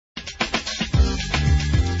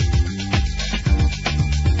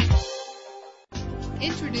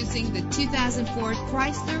Introducing the 2004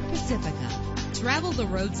 Chrysler Pacifica. Travel the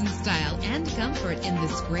roads in style and comfort in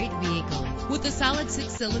this great vehicle. With a solid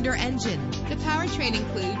 6-cylinder engine, the powertrain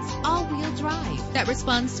includes all-wheel drive that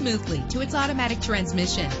responds smoothly to its automatic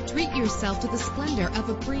transmission. Treat yourself to the splendor of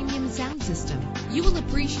a premium sound system. You will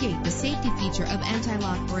appreciate the safety feature of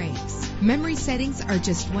anti-lock brakes. Memory settings are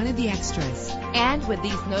just one of the extras. And with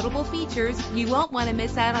these notable features, you won't want to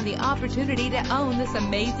miss out on the opportunity to own this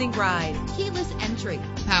amazing ride. Keyless entry,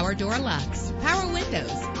 power door locks, power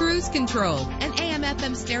windows, cruise control, an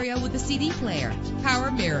AM/FM stereo with a CD player,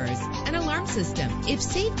 power mirrors, an alarm system. If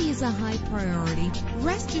safety is a high priority,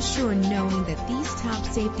 rest assured knowing that these top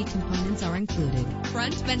safety components are included.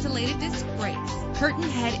 Front ventilated disc brakes, curtain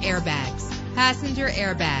head airbags, passenger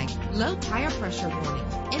airbag, low tire pressure warning,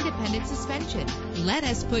 independent suspension. Let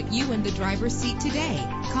us put you in the driver's seat today.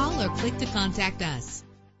 Call or click to contact us.